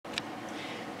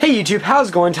Hey YouTube, how's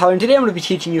it going? Tyler, and today I'm going to be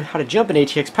teaching you how to jump an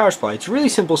ATX power supply. It's a really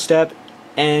simple step,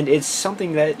 and it's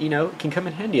something that, can come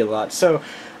in handy a lot. So,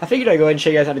 I figured I'd go ahead and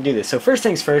show you guys how to do this. So first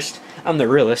things first, I'm the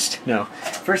realist. No.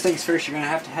 First things first, you're going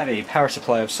to have a power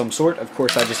supply of some sort. Of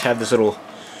course, I just have this little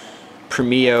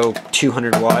Premio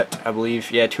 200 watt, I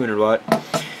believe. Yeah, 200 watt.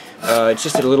 It's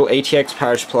just a little ATX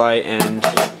power supply, and,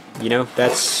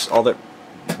 that's all the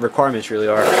requirements really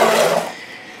are.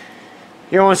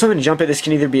 You want something to jump it. This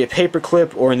can either be a paper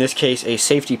clip or in this case a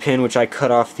safety pin, which I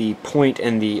cut off the point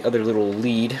and the other little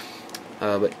lead.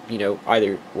 But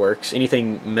either works.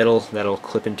 Anything metal that'll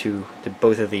clip into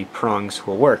both of the prongs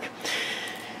will work.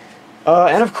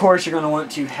 And of course you're going to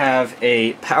want to have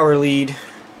a power lead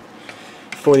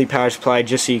for the power supply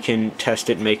just so you can test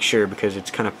it and make sure, because it's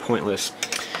kind of pointless.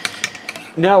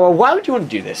 Now why would you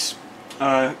want to do this?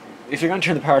 If you're going to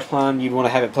turn the power supply on, you'd want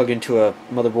to have it plugged into a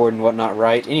motherboard and whatnot,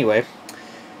 right? Anyway.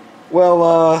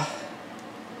 Well,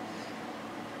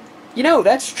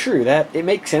 that's true. It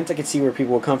makes sense. I can see where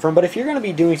people will come from. But if you're going to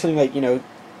be doing something like,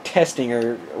 testing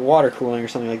or water cooling or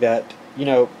something like that,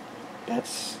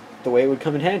 that's the way it would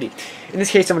come in handy. In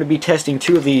this case, I'm going to be testing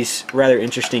two of these rather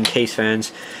interesting case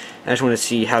fans. I just want to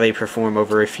see how they perform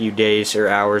over a few days or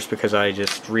hours, because I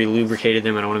just re-lubricated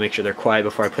them and I want to make sure they're quiet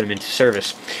before I put them into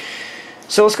service.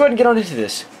 So let's go ahead and get on into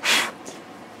this.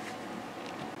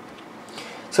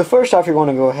 So first off, you're going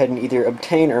to go ahead and either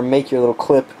obtain or make your little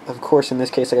clip. Of course, in this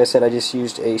case, like I said, I just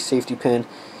used a safety pin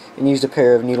and used a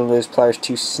pair of needle nose pliers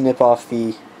to snip off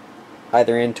the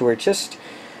either end to where it's just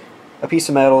a piece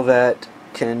of metal that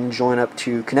can join up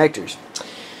to connectors.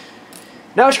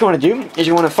 Now what you're going to do is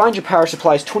you want to find your power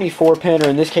supply's 24 pin, or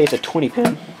in this case a 20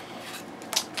 pin.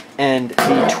 And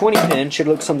the 20 pin should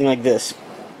look something like this.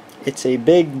 It's a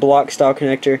big block style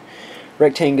connector,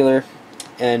 rectangular,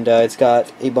 and it's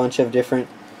got a bunch of different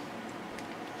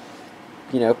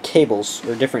cables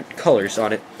or different colors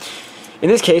on it. In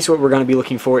this case, what we're going to be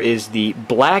looking for is the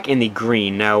black and the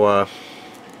green. Now,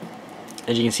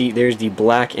 as you can see, there's the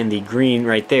black and the green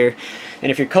right there.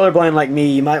 And if you're colorblind like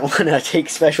me, you might want to take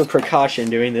special precaution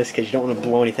doing this, because you don't want to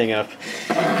blow anything up.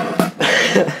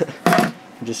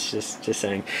 just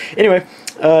saying. Anyway,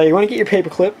 you want to get your paper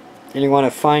clip, and you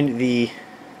want to find the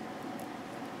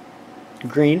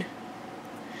green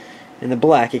and the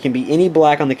black. It can be any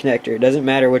black on the connector. It doesn't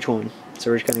matter which one. So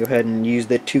we're just going to go ahead and use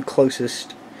the two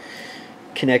closest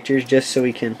connectors just so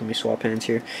we can, let me swap hands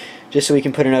here, just so we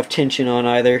can put enough tension on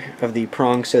either of the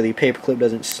prongs so the paper clip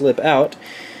doesn't slip out.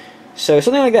 So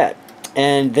something like that.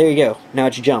 And there you go. Now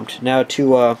it's jumped. Now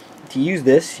to use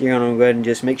this, you're going to go ahead and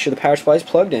just make sure the power supply is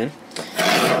plugged in.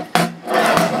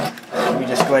 Let me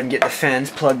just go ahead and get the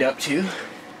fans plugged up too.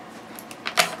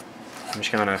 I'm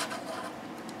just going to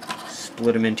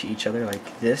split them into each other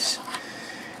like this.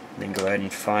 Then go ahead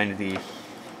and find the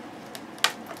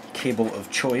cable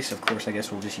of choice. Of course, I guess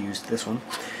we'll just use this one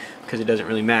because it doesn't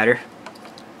really matter.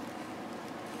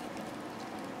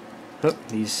 Oh,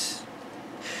 these.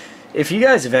 If you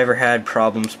guys have ever had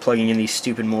problems plugging in these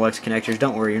stupid Molex connectors,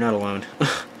 don't worry, you're not alone.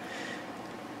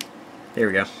 There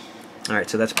we go. Alright,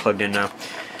 so that's plugged in now.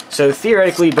 So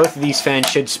theoretically, both of these fans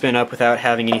should spin up without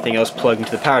having anything else plugged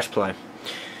into the power supply.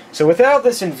 So without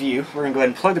this in view, we're going to go ahead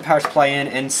and plug the power supply in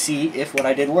and see if what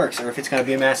I did works, or if it's going to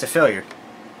be a massive failure.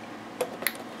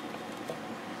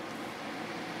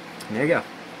 And there you go.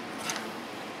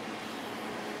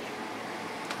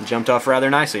 It jumped off rather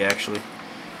nicely, actually.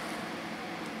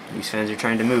 These fans are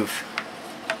trying to move.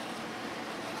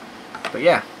 But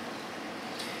yeah.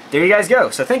 There you guys go.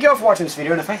 So thank you all for watching this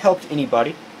video, and if I helped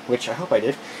anybody, which I hope I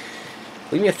did,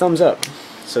 leave me a thumbs up.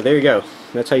 So there you go.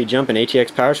 That's how you jump an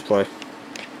ATX power supply.